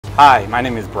Hi, my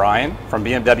name is Brian from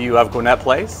BMW of Gwinnett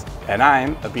Place, and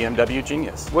I'm a BMW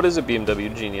Genius. What is a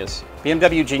BMW Genius?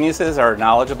 BMW Geniuses are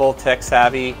knowledgeable,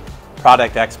 tech-savvy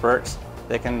product experts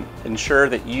that can ensure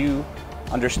that you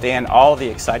understand all the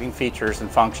exciting features and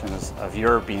functions of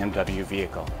your BMW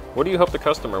vehicle. What do you help the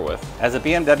customer with? As a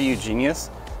BMW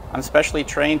Genius, I'm specially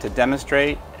trained to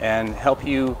demonstrate and help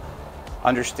you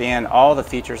understand all the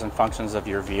features and functions of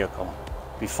your vehicle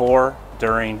before,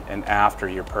 during, and after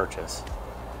your purchase.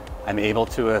 I'm able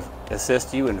to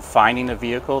assist you in finding a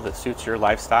vehicle that suits your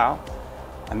lifestyle.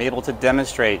 I'm able to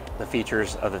demonstrate the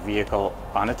features of the vehicle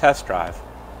on a test drive.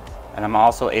 And I'm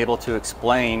also able to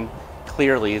explain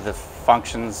clearly the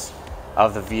functions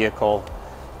of the vehicle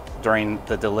during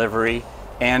the delivery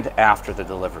and after the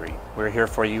delivery. We're here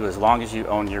for you as long as you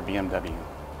own your BMW.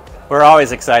 We're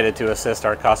always excited to assist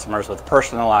our customers with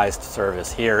personalized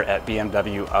service here at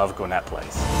BMW of Gwinnett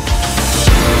Place.